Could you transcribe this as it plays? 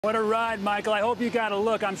What a ride, Michael. I hope you got a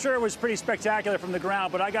look. I'm sure it was pretty spectacular from the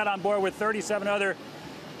ground, but I got on board with 37 other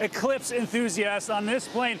Eclipse enthusiasts on this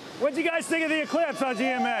plane. What do you guys think of the Eclipse on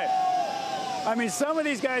GMA? I mean, some of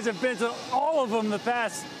these guys have been to all of them the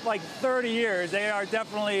past, like, 30 years. They are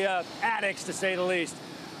definitely addicts, to say the least.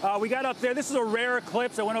 We got up there. This is a rare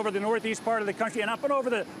eclipse that went over the northeast part of the country and up and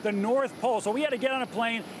over the North Pole. So we had to get on a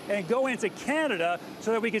plane and go into Canada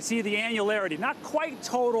so that we could see the annularity. Not quite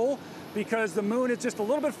total, because the moon is just a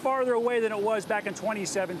little bit farther away than it was back in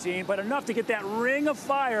 2017, but enough to get that ring of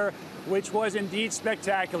fire, which was indeed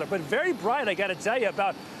spectacular. But very bright, I got to tell you.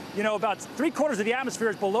 About 3/4 of the atmosphere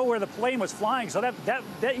is below where the plane was flying. So that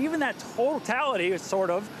even that totality is sort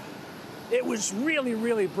of, it was really,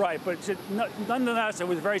 really bright. But nonetheless, it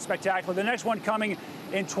was very spectacular. The next one coming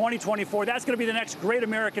in 2024, that's going to be the next great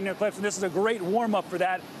American eclipse, and this is a great warm-up for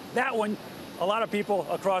that. That one, a lot of people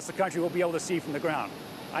across the country will be able to see from the ground.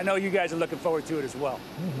 I know you guys are looking forward to it as well.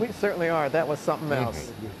 We certainly are. That was something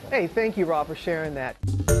else. Hey, thank you, Rob, for sharing that.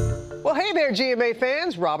 Well, hey there, GMA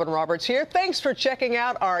fans. Robin Roberts here. Thanks for checking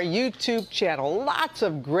out our YouTube channel. Lots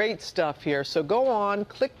of great stuff here. So go on,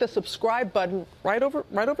 click the subscribe button right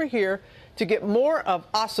over here to get more of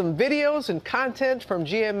awesome videos and content from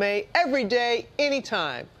GMA every day,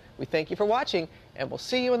 anytime. We thank you for watching, and we'll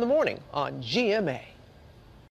see you in the morning on GMA.